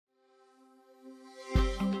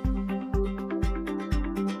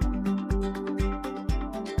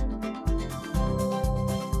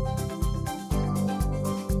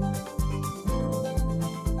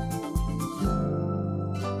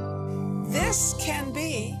This can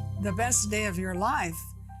be the best day of your life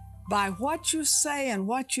by what you say and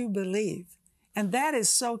what you believe. And that is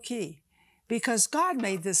so key because God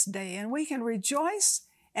made this day and we can rejoice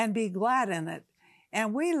and be glad in it.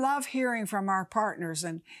 And we love hearing from our partners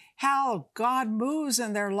and how God moves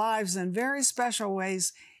in their lives in very special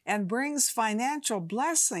ways and brings financial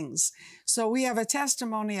blessings. So we have a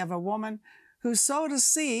testimony of a woman who sowed a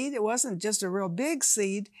seed. It wasn't just a real big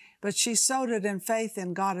seed, but she sowed it in faith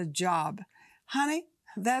and got a job. Honey,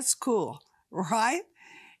 that's cool, right?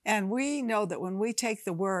 And we know that when we take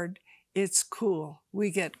the word, it's cool. We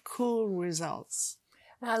get cool results.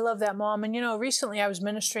 I love that, Mom. And you know, recently I was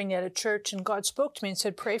ministering at a church and God spoke to me and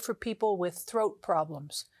said, pray for people with throat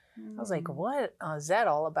problems. I was like, what is that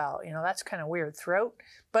all about? You know, that's kind of weird, throat.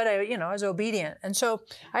 But I was obedient. And so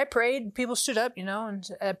I prayed, people stood up, and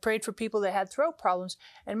I prayed for people that had throat problems.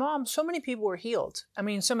 And Mom, so many people were healed. I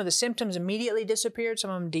mean, some of the symptoms immediately disappeared,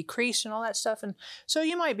 some of them decreased and all that stuff. And so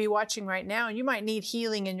you might be watching right now and you might need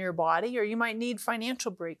healing in your body or you might need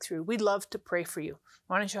financial breakthrough. We'd love to pray for you.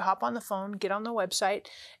 Why don't you hop on the phone, get on the website,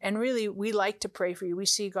 and really, we like to pray for you. We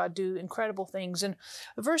see God do incredible things. And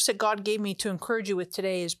a verse that God gave me to encourage you with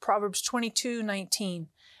today is Proverbs 22:19.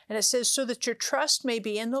 And it says, so that your trust may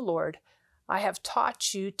be in the Lord, I have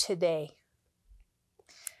taught you today.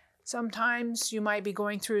 Sometimes you might be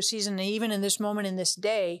going through a season, and even in this moment, in this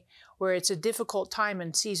day, where it's a difficult time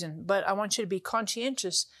and season. But I want you to be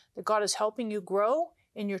conscientious that God is helping you grow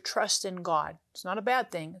in your trust in God. It's not a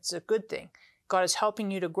bad thing. It's a good thing. God is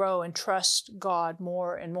helping you to grow and trust God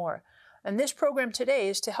more and more. And this program today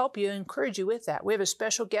is to help you, encourage you with that. We have a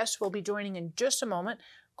special guest who will be joining in just a moment,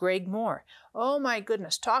 Greg Moore. Oh my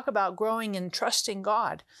goodness, talk about growing and trusting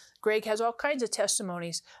God. Greg has all kinds of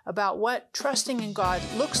testimonies about what trusting in God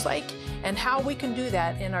looks like and how we can do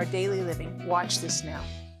that in our daily living. Watch this now.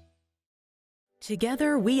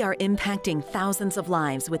 Together, we are impacting thousands of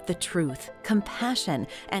lives with the truth, compassion,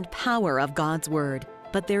 and power of God's Word.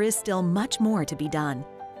 But there is still much more to be done.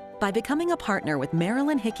 By becoming a partner with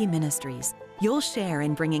Marilyn Hickey Ministries, you'll share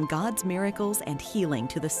in bringing God's miracles and healing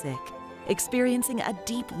to the sick, experiencing a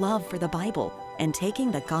deep love for the Bible, and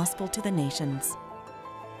taking the gospel to the nations.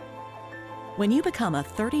 When you become a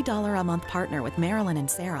 $30 a month partner with Marilyn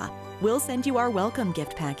and Sarah, we'll send you our welcome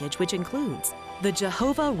gift package, which includes the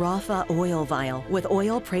Jehovah Rapha oil vial with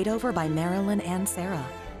oil prayed over by Marilyn and Sarah,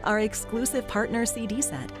 our exclusive partner CD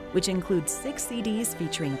set, which includes 6 CDs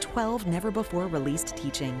featuring 12 never-before-released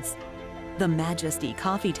teachings. The Majesty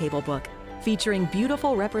Coffee Table Book, featuring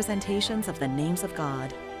beautiful representations of the names of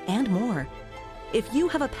God, and more. If you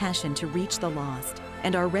have a passion to reach the lost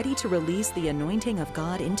and are ready to release the anointing of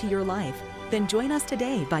God into your life, then join us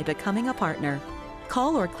today by becoming a partner.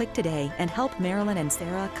 Call or click today and help Marilyn and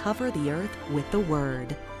Sarah cover the earth with the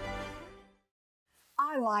Word.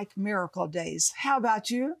 I like miracle days. How about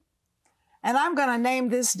you? And I'm going to name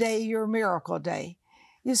this day your miracle day.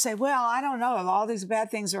 You say, well, I don't know if all these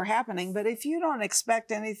bad things are happening, but if you don't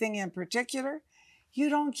expect anything in particular, you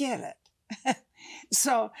don't get it.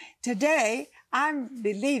 So today, I'm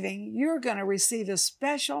believing you're going to receive a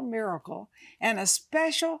special miracle and a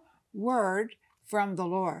special word from the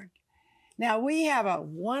Lord. Now, we have a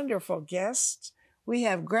wonderful guest. We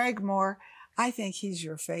have Greg Moore. I think he's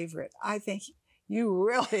your favorite. I think you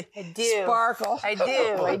really sparkle. I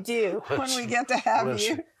do. When we get to have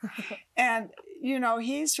you. And,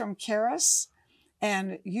 he's from Charis.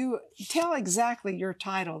 And you tell exactly your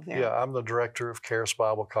title there. Yeah, I'm the director of Charis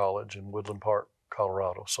Bible College in Woodland Park,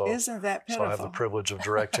 Colorado. So isn't that pitiful? So I have the privilege of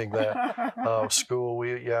directing that school.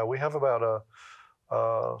 We have about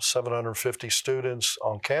 750 students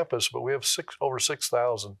on campus, but we have over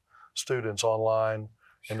 6,000 students online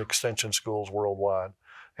in extension schools worldwide.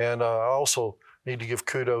 And I also need to give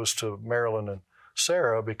kudos to Marilyn and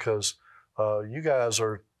Sarah because you guys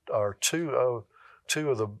are two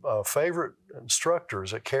of the favorite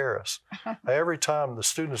instructors at Charis. Every time the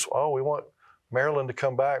students, we want Marilyn to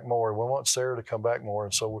come back more, we want Sarah to come back more,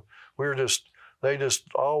 and so they just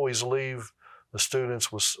always leave the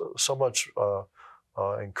students with so much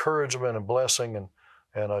encouragement and blessing,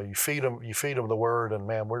 and you feed them the word, and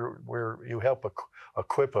man, you help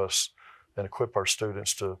equip us and equip our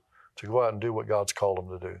students to go out and do what God's called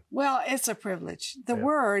them to do. Well, it's a privilege. The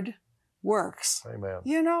word works. Amen.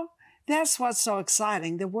 That's what's so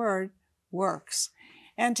exciting. The word works.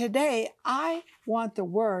 And today, I want the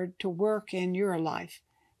word to work in your life.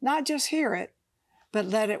 Not just hear it, but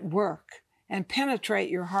let it work and penetrate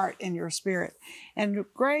your heart and your spirit. And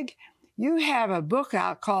Greg, you have a book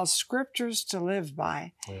out called Scriptures to Live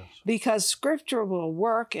By. Yes. Because Scripture will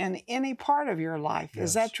work in any part of your life. Yes,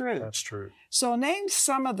 is that true? That's true. So name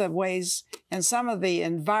some of the ways and some of the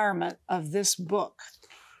environment of this book.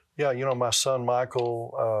 Yeah, my son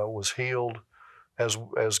Michael was healed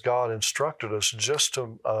as God instructed us, just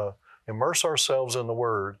to immerse ourselves in the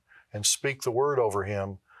Word and speak the Word over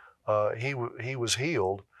him. He was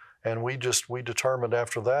healed, and we determined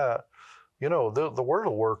after that, the Word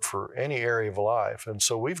will work for any area of life. And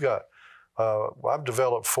so we've got, I've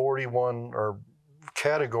developed 41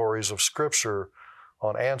 categories of Scripture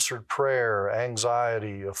on answered prayer,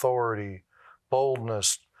 anxiety, authority,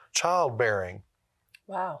 boldness, childbearing.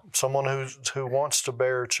 Wow. Someone who wants to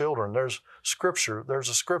bear children. There's a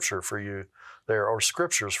scripture for you there, or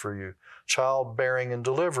scriptures for you. Childbearing and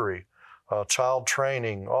delivery, child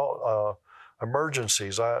training,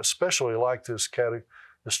 emergencies. I especially like this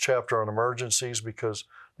chapter on emergencies, because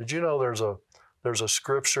did you know there's a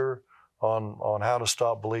scripture on how to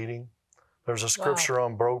stop bleeding? There's a scripture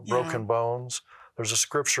on broken bones. There's a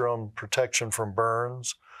scripture on protection from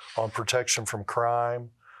burns, on protection from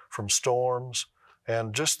crime, from storms.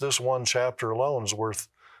 And just this one chapter alone is worth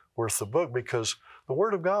the book, because the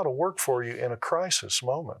Word of God will work for you in a crisis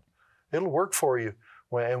moment. It'll work for you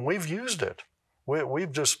and we've used it.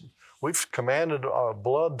 We've commanded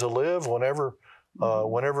blood to live whenever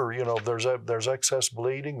there's excess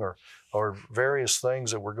bleeding or various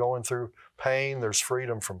things that we're going through. Pain, there's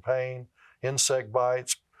freedom from pain, insect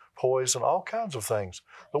bites, poison, all kinds of things.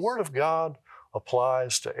 The Word of God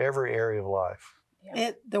applies to every area of life.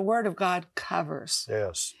 The Word of God covers.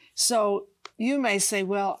 Yes. So you may say,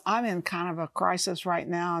 well, I'm in kind of a crisis right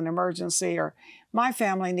now, an emergency, or my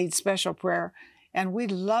family needs special prayer, and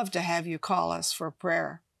we'd love to have you call us for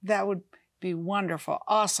prayer. That would be wonderful,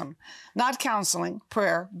 awesome. Not counseling,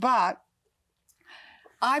 prayer, but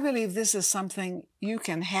I believe this is something you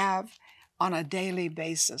can have on a daily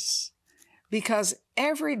basis, because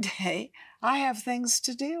every day I have things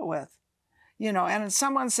to deal with. And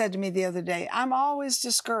someone said to me the other day, I'm always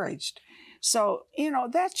discouraged. So,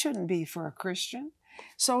 that shouldn't be for a Christian.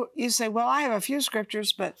 So you say, well, I have a few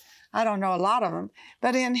scriptures, but I don't know a lot of them.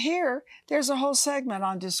 But in here, there's a whole segment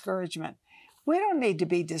on discouragement. We don't need to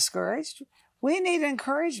be discouraged. We need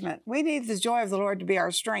encouragement. We need the joy of the Lord to be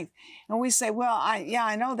our strength. And we say, well,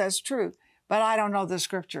 I know that's true, but I don't know the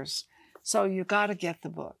scriptures. So you got to get the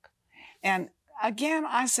book. And again,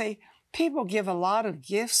 I say, people give a lot of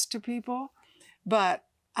gifts to people, but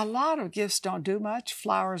a lot of gifts don't do much.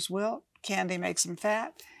 Flowers wilt, candy makes them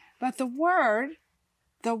fat. But the Word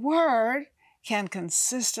can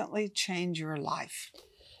consistently change your life.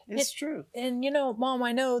 It's true. And Mom,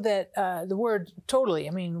 I know that the Word totally,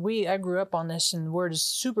 I grew up on this, and the Word is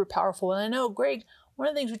super powerful. And I know, Greg, one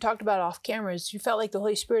of the things we talked about off camera is you felt like the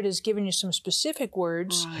Holy Spirit has given you some specific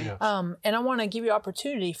words. Right. Yes. And I want to give you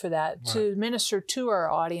opportunity for that, to minister to our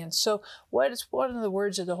audience. So what is one of the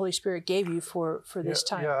words that the Holy Spirit gave you for this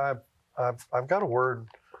time? Yeah, I've got a word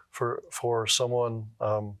for someone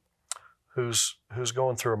who's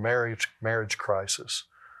going through a marriage crisis.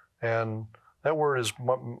 And that word is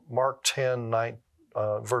Mark 10,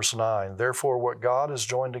 verse 9. Therefore, what God has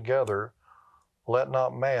joined together, let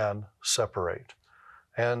not man separate.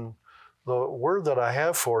 And the word that I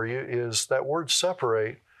have for you is that word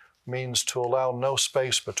separate means to allow no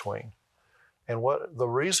space between. And the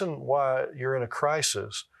reason why you're in a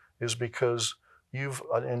crisis is because you've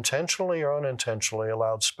intentionally or unintentionally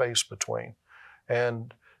allowed space between.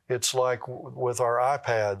 And it's like with our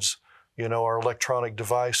iPads, our electronic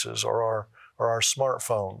devices, or our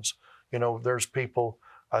smartphones. There's people,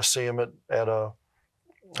 I see them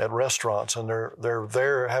at restaurants, and they're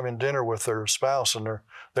there having dinner with their spouse, and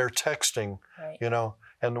they're texting, right.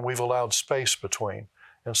 And we've allowed space between.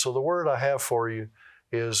 And so the word I have for you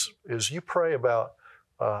is you pray about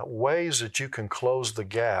ways that you can close the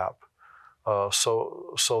gap,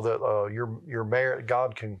 so that your marriage,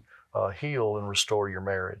 God can heal and restore your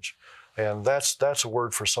marriage. And that's a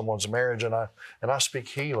word for someone's marriage, and I speak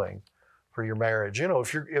healing for your marriage.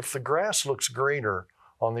 If the grass looks greener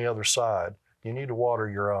on the other side, you need to water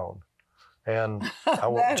your own. And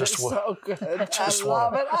I just so good. I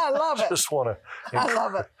love it. Just want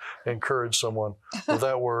to encourage someone with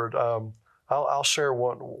that word. I'll share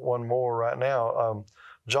one more right now.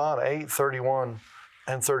 John 8:31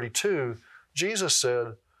 and 32. Jesus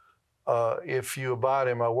said, "If you abide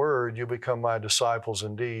in my word, you become my disciples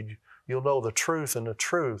indeed. You'll know the truth, and the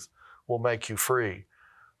truth will make you free."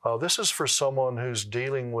 This is for someone who's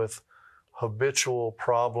dealing with habitual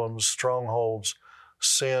problems, strongholds,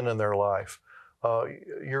 sin in their life.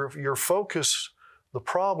 Your focus, the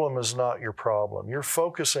problem is not your problem. You're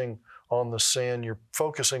focusing on the sin, you're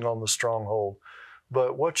focusing on the stronghold.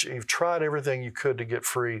 But you've tried everything you could to get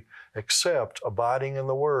free, except abiding in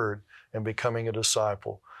the Word and becoming a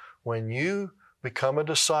disciple. When you become a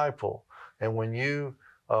disciple and when you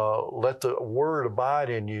let the Word abide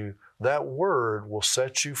in you, that Word will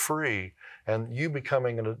set you free. And you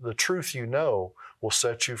becoming the truth you know will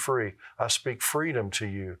set you free. I speak freedom to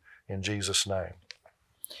you in Jesus' name.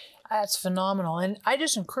 That's phenomenal. And I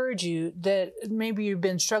just encourage you that maybe you've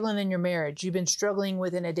been struggling in your marriage, you've been struggling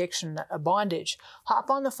with an addiction, a bondage. Hop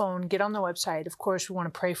on the phone, get on the website. Of course, we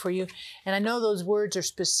want to pray for you. And I know those words are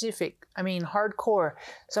specific. I mean, hardcore.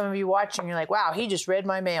 Some of you watching, you're like, wow, he just read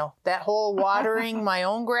my mail. That whole watering my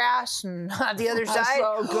own grass and on the other side.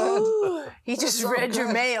 So good. He just read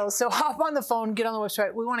your mail. So hop on the phone, get on the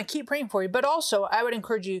website. We want to keep praying for you. But also, I would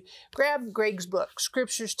encourage you, grab Greg's book,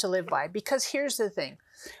 Scriptures to Live By. Because here's the thing.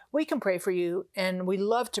 We can pray for you, and we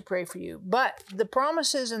love to pray for you. But the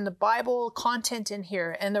promises and the Bible content in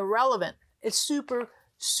here and the relevant, it's super,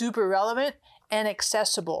 super relevant and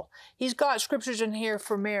accessible. He's got scriptures in here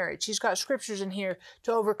for marriage. He's got scriptures in here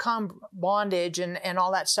to overcome bondage and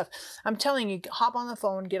all that stuff. I'm telling you, hop on the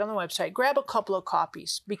phone, get on the website, grab a couple of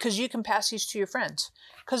copies because you can pass these to your friends.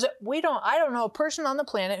 Because I don't know a person on the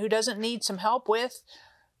planet who doesn't need some help with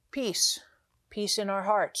peace in our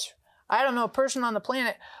hearts. I don't know a person on the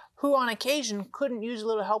planet who on occasion couldn't use a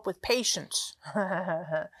little help with patience. Who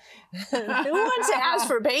wants to ask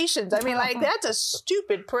for patience? I mean, like, that's a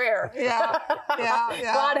stupid prayer. Yeah.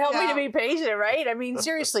 God, help me to be patient, right? I mean,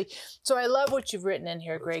 seriously. So I love what you've written in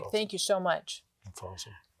here, Greg. Awesome. Thank you so much. That's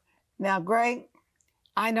awesome. Now, Greg,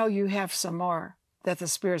 I know you have some more that the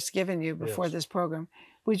Spirit's given you before Yes. this program.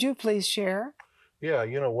 Would you please share? Yeah,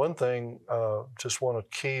 one thing, just want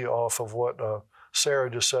to key off of what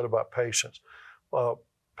Sarah just said about patience.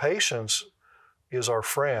 Patience is our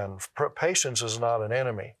friend. Patience is not an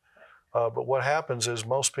enemy. But what happens is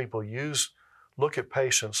most people look at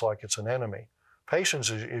patience like it's an enemy. Patience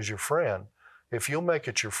is your friend. If you'll make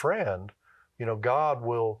it your friend, God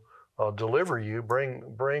will deliver you,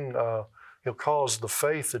 He'll cause the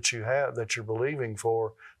faith that you have, that you're believing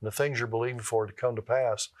for, and the things you're believing for to come to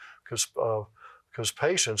pass, because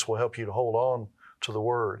patience will help you to hold on to the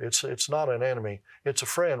Word. It's not an enemy. It's a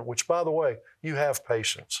friend, which, by the way, you have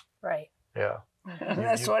patience. Right. Yeah.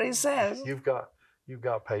 That's what he says. You've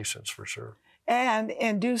got patience for sure. And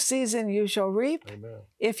in due season you shall reap Amen.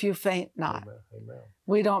 if you faint not. Amen. Amen.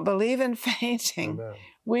 We don't believe in fainting. Amen.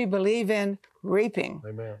 We believe in reaping.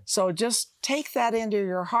 Amen. So just take that into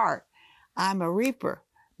your heart. I'm a reaper,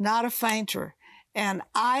 not a fainter. And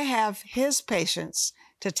I have His patience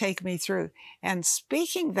to take me through. And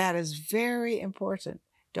speaking that is very important.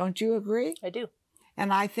 Don't you agree? I do.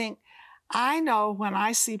 And I know when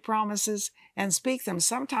I see promises and speak them,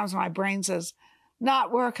 sometimes my brain says,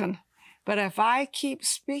 not working. But if I keep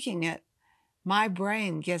speaking it, my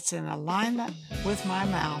brain gets in alignment with my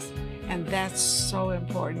mouth. And that's so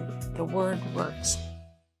important. The Word works.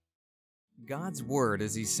 God's Word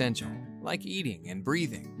is essential, like eating and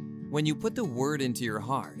breathing. When you put the Word into your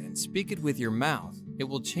heart and speak it with your mouth, it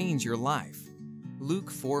will change your life. Luke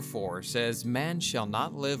 4:4 says, "Man shall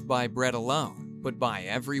not live by bread alone, but by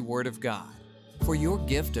every word of God." For your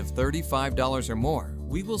gift of $35 or more,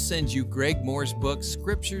 we will send you Greg Moore's book,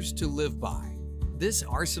 Scriptures to Live By. This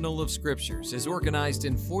arsenal of scriptures is organized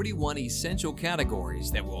in 41 essential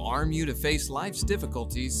categories that will arm you to face life's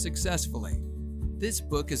difficulties successfully. This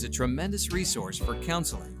book is a tremendous resource for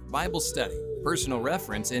counseling, Bible study, personal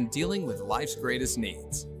reference, and dealing with life's greatest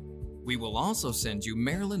needs. We will also send you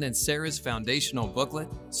Marilyn and Sarah's foundational booklet,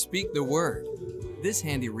 Speak the Word. This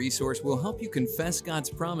handy resource will help you confess God's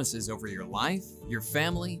promises over your life, your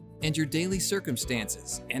family, and your daily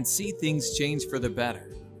circumstances, and see things change for the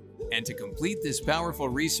better. And to complete this powerful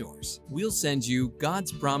resource, we'll send you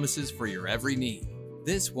God's Promises for Your Every Need.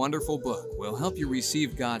 This wonderful book will help you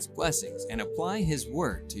receive God's blessings and apply His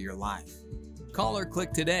Word to your life. Call or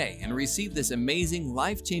click today and receive this amazing,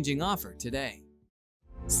 life-changing offer today.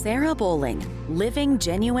 Sarah Bowling, Living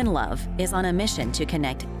Genuine Love, is on a mission to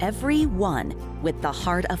connect everyone with the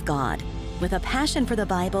heart of God. With a passion for the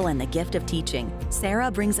Bible and the gift of teaching,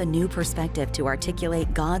 Sarah brings a new perspective to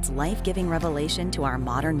articulate God's life-giving revelation to our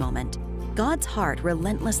modern moment. God's heart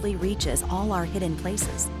relentlessly reaches all our hidden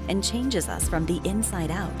places and changes us from the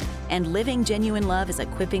inside out. And Living Genuine Love is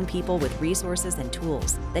equipping people with resources and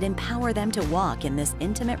tools that empower them to walk in this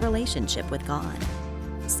intimate relationship with God.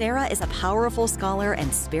 Sarah is a powerful scholar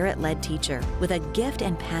and Spirit-led teacher with a gift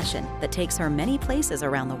and passion that takes her many places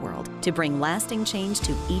around the world to bring lasting change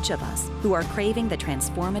to each of us who are craving the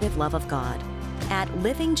transformative love of God. At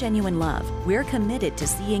Living Genuine Love, we're committed to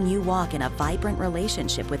seeing you walk in a vibrant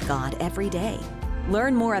relationship with God every day.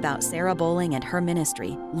 Learn more about Sarah Bowling and her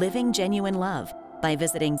ministry, Living Genuine Love, by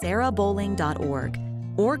visiting sarahbowling.org.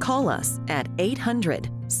 or call us at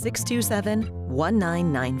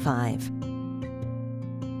 800-627-1995.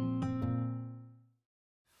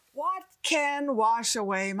 What can wash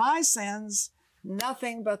away my sins?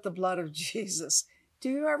 Nothing but the blood of Jesus. Do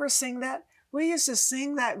you ever sing that? We used to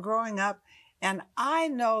sing that growing up, and I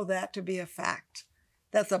know that to be a fact,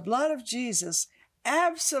 that the blood of Jesus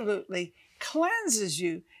absolutely cleanses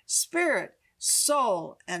you, spirit,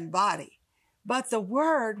 soul, and body. But the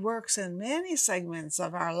Word works in many segments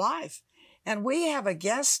of our life. And we have a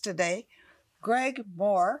guest today, Greg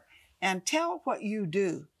Moore, and tell what you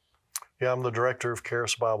do. Yeah, I'm the director of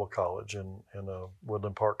Charis Bible College in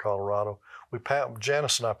Woodland Park, Colorado.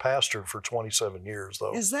 Janice and I pastored for 27 years,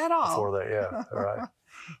 though. Is that all? Before that, yeah, all right.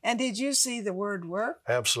 And did you see the Word work?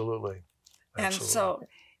 Absolutely. And so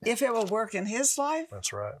if it will work in his life,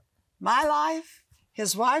 that's right. My life,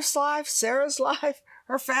 his wife's life, Sarah's life,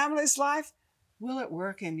 her family's life, will it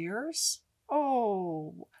work in yours?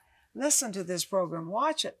 Oh, listen to this program.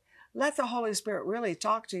 Watch it. Let the Holy Spirit really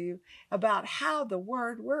talk to you about how the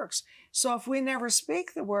Word works. So if we never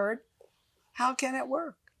speak the Word, how can it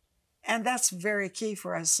work? And that's very key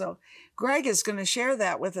for us. So Greg is going to share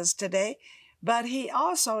that with us today, but he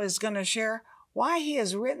also is going to share why he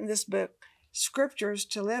has written this book, Scriptures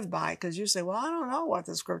to Live By, because you say, well, I don't know what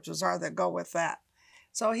the scriptures are that go with that.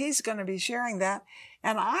 So he's going to be sharing that,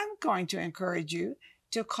 and I'm going to encourage you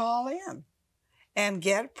to call in and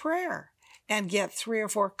get prayer and get 3 or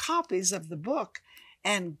 4 copies of the book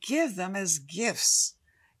and give them as gifts.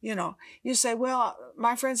 You know, you say, well,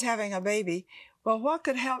 my friend's having a baby. Well, what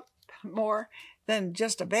could help more than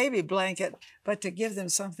just a baby blanket, but to give them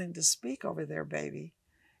something to speak over their baby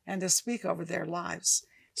and to speak over their lives.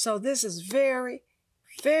 So this is very,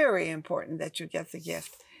 very important that you get the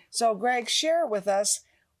gift. So Greg, share with us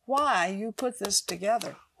why you put this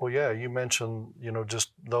together. Well, yeah, you mentioned,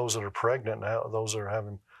 just those that are pregnant now, those that are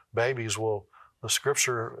having babies. Well, the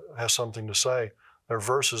scripture has something to say. There are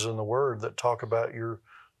verses in the Word that talk about your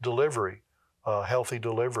delivery, healthy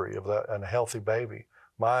delivery of that and a healthy baby.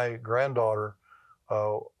 My granddaughter,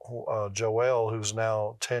 Joelle, who's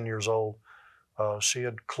now 10 years old, she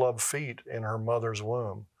had club feet in her mother's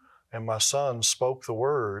womb. And my son spoke the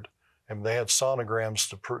word, and they had sonograms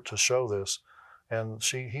to show this. And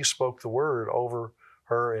he spoke the word over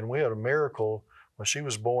her, and we had a miracle when she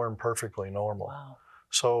was born perfectly normal. Wow.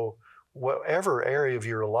 So whatever area of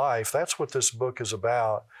your life, that's what this book is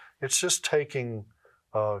about. It's just taking,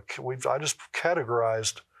 I just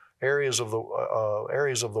categorized areas of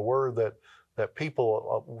the word that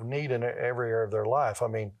people need in every area of their life. I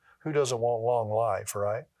mean, who doesn't want long life,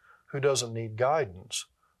 right? Who doesn't need guidance?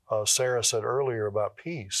 Sarah said earlier about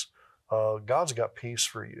peace. God's got peace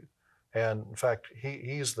for you. And in fact,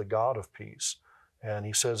 He's the God of peace. And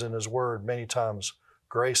He says in His Word many times,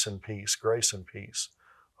 grace and peace, grace and peace.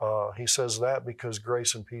 He says that because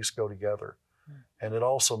grace and peace go together. And it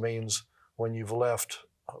also means when you've left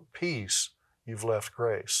peace, you've left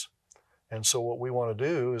grace. And so what we want to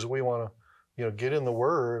do is we want to, get in the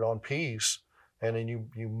Word on peace, and then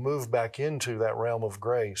you move back into that realm of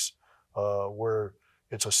grace where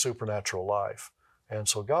it's a supernatural life. And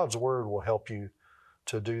so God's Word will help you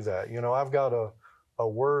to do that. I've got a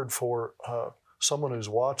word for someone who's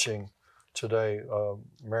watching today,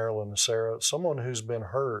 Marilyn and Sarah, someone who's been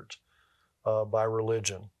hurt by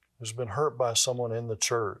religion, who's been hurt by someone in the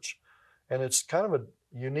church. And it's kind of a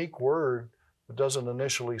unique word that doesn't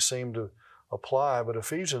initially seem to apply, but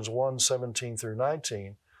Ephesians 1:17 through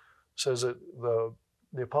 19 says that the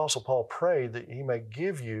Apostle Paul prayed that he may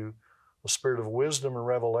give you the spirit of wisdom and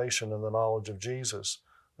revelation in the knowledge of Jesus,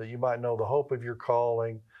 that you might know the hope of your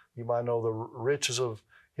calling, you might know the riches of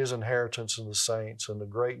His inheritance in the saints and the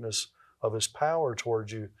greatness of His power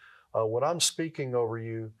towards you. What I'm speaking over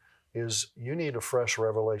you is you need a fresh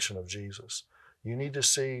revelation of Jesus. You need to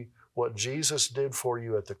see what Jesus did for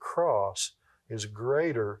you at the cross is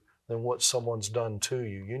greater than what someone's done to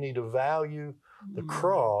you. You need to value the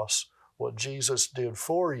cross, what Jesus did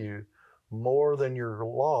for you, more than your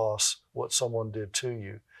loss, what someone did to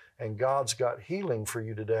you. And God's got healing for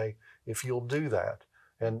you today if you'll do that.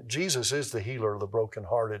 And Jesus is the healer of the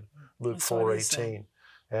brokenhearted, Luke 4:18.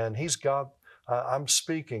 And He's got, I'm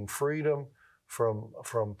speaking freedom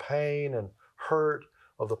from pain and hurt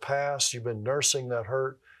of the past. You've been nursing that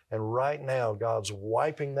hurt. And right now, God's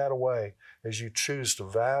wiping that away as you choose to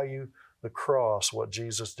value the cross, what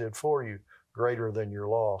Jesus did for you, greater than your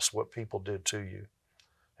loss, what people did to you.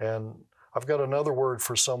 And I've got another word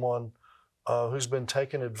for someone who's been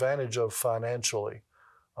taken advantage of financially.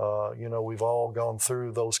 We've all gone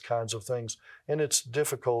through those kinds of things. And it's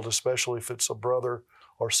difficult, especially if it's a brother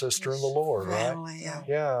or sister in the Lord, Family, right? yeah.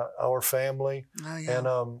 Yeah, our family. Oh, yeah.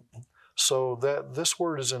 And so that this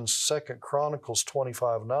word is in 2 Chronicles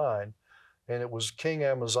 25:9, and it was King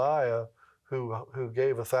Amaziah who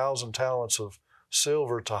gave 1,000 talents of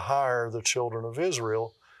silver to hire the children of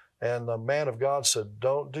Israel. And the man of God said,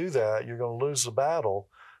 don't do that. You're going to lose the battle.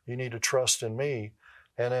 You need to trust in me.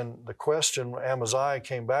 And then the question Amaziah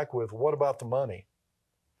came back with, what about the money?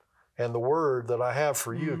 And the word that I have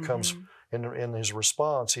for you comes in his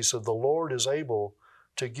response. He said, the Lord is able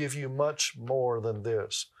to give you much more than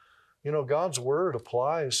this. You know, God's word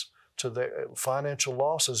applies to the financial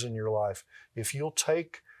losses in your life. If you'll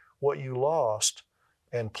take what you lost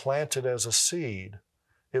and plant it as a seed,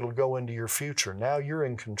 it'll go into your future. Now you're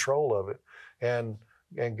in control of it, and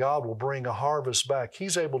God will bring a harvest back.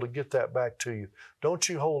 He's able to get that back to you. Don't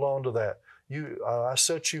you hold on to that. I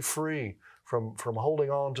set you free from holding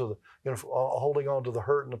on to the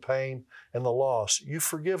hurt and the pain and the loss. You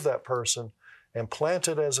forgive that person and plant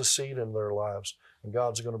it as a seed in their lives, and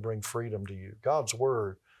God's going to bring freedom to you. God's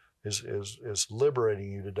word is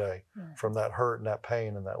liberating you today from that hurt and that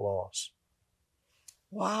pain and that loss.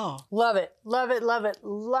 Wow. Love it, love it, love it,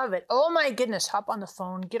 love it. Oh my goodness, hop on the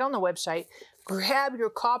phone, get on the website, grab your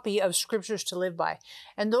copy of Scriptures to Live By.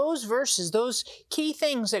 And those verses, those key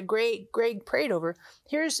things that Greg prayed over,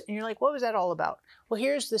 and you're like, what was that all about? Well,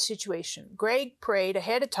 here's the situation. Greg prayed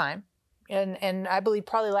ahead of time, and I believe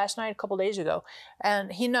probably last night, a couple days ago,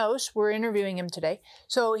 and he knows we're interviewing him today.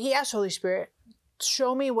 So he asked Holy Spirit,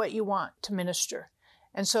 show me what you want to minister.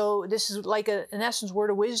 And so this is like in essence, word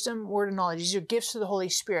of wisdom, word of knowledge. These are gifts of the Holy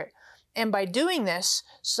Spirit. And by doing this,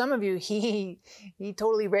 some of you, he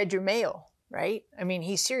totally read your mail, right? I mean,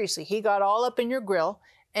 he got all up in your grill,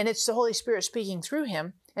 and it's the Holy Spirit speaking through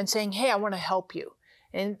him and saying, hey, I want to help you.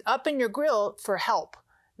 And up in your grill for help.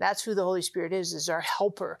 That's who the Holy Spirit is our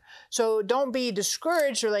helper. So don't be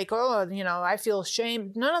discouraged or like, oh, I feel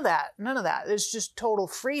shame. None of that. There's just total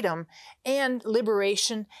freedom and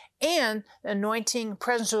liberation and anointing,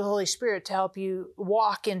 presence of the Holy Spirit to help you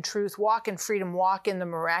walk in truth, walk in freedom, walk in the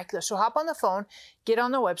miraculous. So hop on the phone, get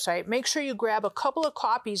on the website, make sure you grab a couple of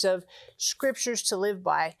copies of Scriptures to Live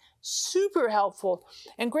By. Super helpful.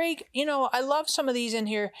 And Greg, I love some of these in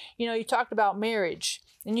here. You talked about marriage.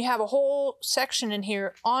 And you have a whole section in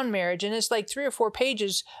here on marriage, and it's like 3 or 4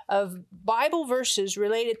 pages of Bible verses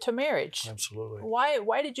related to marriage. Absolutely.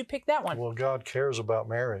 Why did you pick that one? Well, God cares about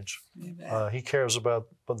marriage. He cares about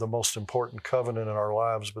the most important covenant in our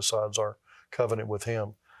lives besides our covenant with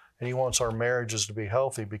Him. And He wants our marriages to be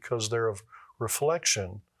healthy because they're a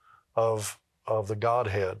reflection of the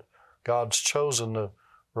Godhead. God's chosen the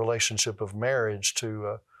relationship of marriage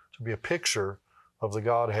to be a picture of the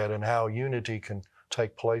Godhead and how unity can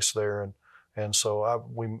take place there, and so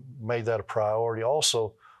we made that a priority.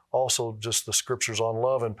 Also just the scriptures on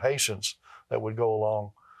love and patience that would go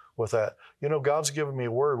along with that. God's given me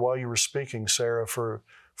a word while you were speaking, Sarah, for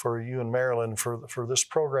you and Marilyn, for this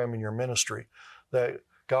program in your ministry, that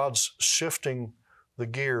God's shifting the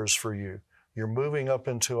gears for you. You're moving up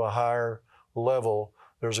into a higher level.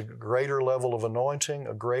 There's a greater level of anointing,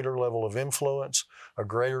 a greater level of influence, a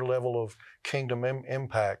greater level of kingdom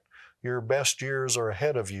impact. Your best years are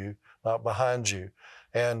ahead of you, not behind you.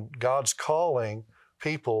 And God's calling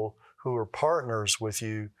people who are partners with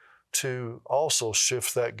you to also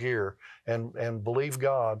shift that gear and believe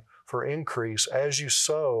God for increase. As you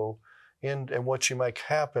sow in and what you make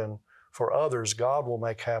happen for others, God will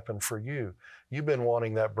make happen for you. You've been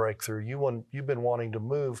wanting that breakthrough. You've been wanting to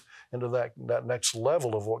move into that next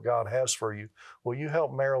level of what God has for you. Well, you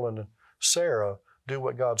help Marilyn and Sarah do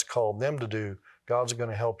what God's called them to do. God's going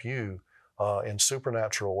to help you in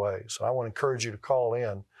supernatural ways. I want to encourage you to call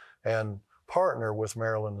in and partner with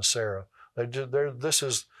Marilyn and Sarah. This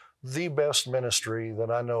is the best ministry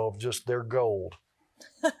that I know of. Just they're gold.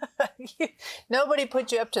 Nobody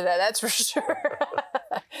put you up to that, that's for sure.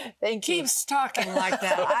 Thank you. Keeps talking like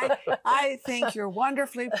that. I think you're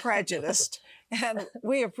wonderfully prejudiced, and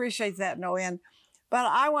we appreciate that no end. But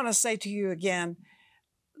I want to say to you again,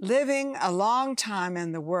 living a long time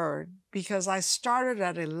in the Word, because I started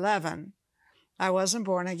at 11. I wasn't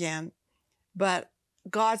born again, but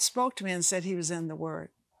God spoke to me and said He was in the Word.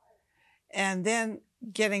 And then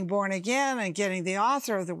getting born again and getting the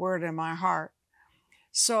author of the Word in my heart.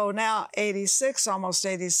 So now 86, almost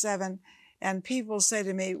 87, and people say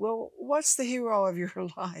to me, well, what's the hero of your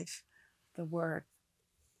life? The Word.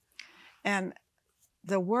 And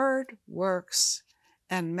the Word works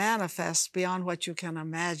and manifests beyond what you can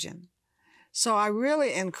imagine. So I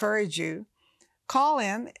really encourage you, call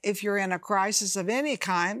in if you're in a crisis of any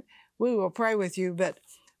kind. We will pray with you. But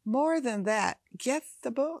more than that, get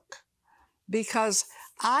the book. Because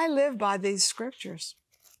I live by these scriptures.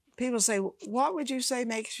 People say, what would you say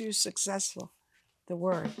makes you successful? The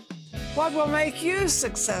Word. What will make you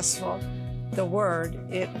successful? The Word.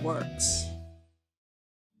 It works.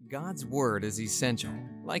 God's Word is essential,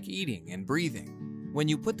 like eating and breathing. When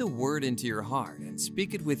you put the Word into your heart and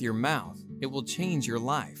speak it with your mouth, it will change your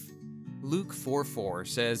life. Luke 4:4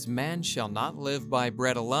 says, "Man shall not live by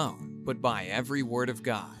bread alone, but by every word of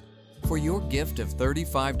God." For your gift of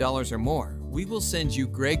 $35 or more, we will send you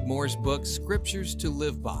Greg Moore's book, Scriptures to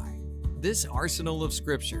Live By. This arsenal of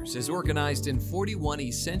scriptures is organized in 41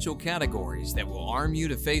 essential categories that will arm you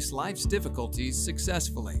to face life's difficulties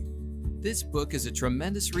successfully. This book is a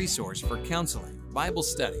tremendous resource for counseling, Bible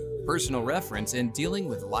study, personal reference, and dealing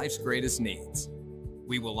with life's greatest needs.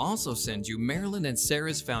 We will also send you Marilyn and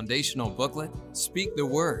Sarah's foundational booklet, Speak the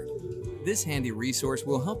Word. This handy resource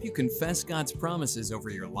will help you confess God's promises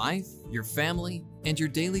over your life, your family, and your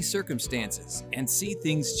daily circumstances, and see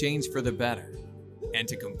things change for the better. And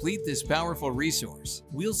to complete this powerful resource,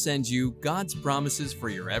 we'll send you God's Promises for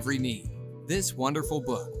Your Every Need. This wonderful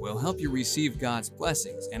book will help you receive God's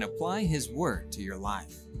blessings and apply His Word to your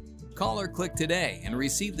life. Call or click today and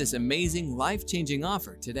receive this amazing, life-changing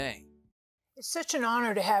offer today. It's such an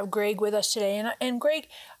honor to have Greg with us today. And Greg,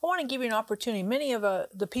 I want to give you an opportunity. Many of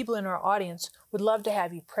the people in our audience would love to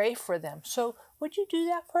have you pray for them. So would you do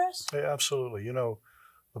that for us? Yeah, absolutely. You know,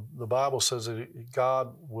 the Bible says that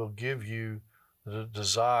God will give you the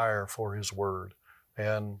desire for His Word,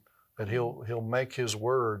 and that He'll make His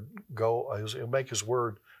Word He'll make His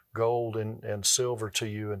Word gold and silver to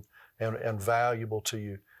you and valuable to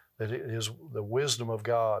you. That the wisdom of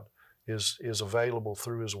God is available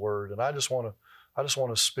through His Word. And I just want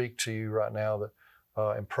to speak to you right now that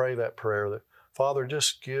and pray that prayer that, Father,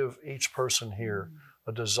 just give each person here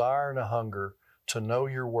a desire and a hunger to know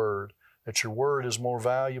Your Word, that Your Word is more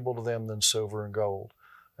valuable to them than silver and gold.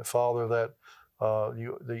 And Father, that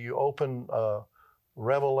you open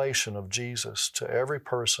revelation of Jesus to every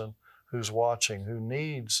person who's watching, who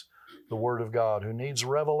needs the Word of God, who needs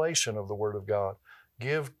revelation of the Word of God.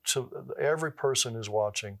 Give to every person who's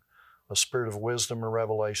watching a spirit of wisdom and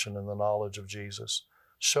revelation in the knowledge of Jesus.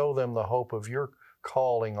 Show them the hope of Your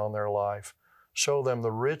calling on their life. Show them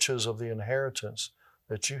the riches of the inheritance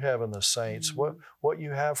that You have in the saints, what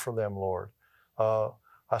You have for them, Lord. I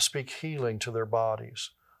speak healing to their bodies.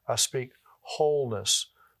 I speak wholeness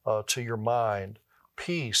to your mind,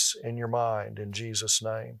 peace in your mind in Jesus'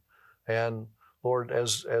 name. And Lord,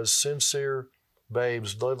 as sincere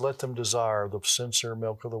babes, let them desire the sincere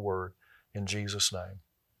milk of the Word in Jesus' name.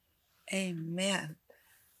 Amen.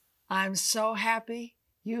 I'm so happy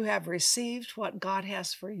you have received what God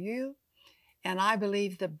has for you, and I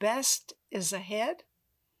believe the best is ahead.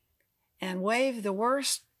 And wave the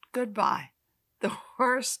worst goodbye. The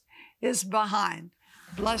worst is behind.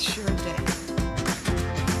 Bless your day.